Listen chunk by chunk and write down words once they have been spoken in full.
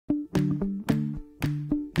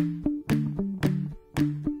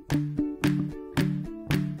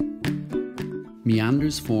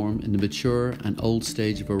Meanders form in the mature and old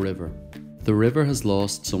stage of a river. The river has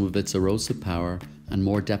lost some of its erosive power and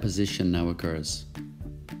more deposition now occurs.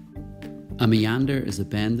 A meander is a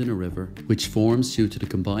bend in a river which forms due to the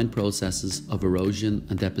combined processes of erosion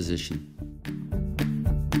and deposition.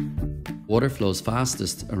 Water flows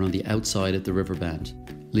fastest around the outside of the river bend,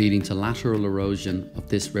 leading to lateral erosion of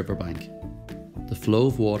this riverbank. The flow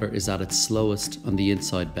of water is at its slowest on the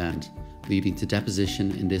inside bend, leading to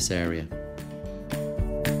deposition in this area.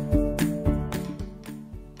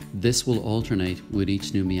 This will alternate with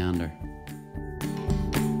each new meander.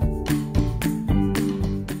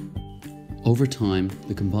 Over time,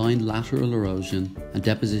 the combined lateral erosion and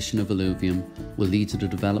deposition of alluvium will lead to the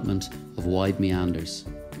development of wide meanders.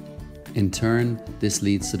 In turn, this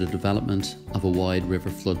leads to the development of a wide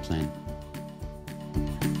river floodplain.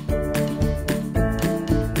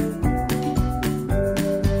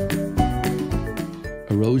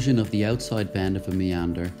 Erosion of the outside bend of a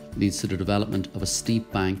meander leads to the development of a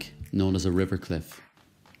steep bank known as a river cliff.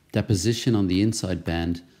 Deposition on the inside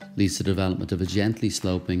bend leads to the development of a gently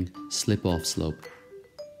sloping slip-off slope.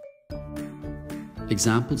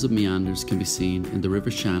 Examples of meanders can be seen in the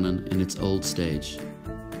River Shannon in its old stage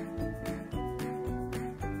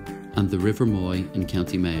and the River Moy in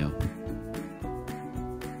County Mayo.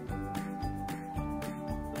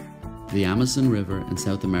 The Amazon River in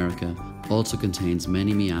South America also contains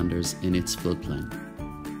many meanders in its floodplain.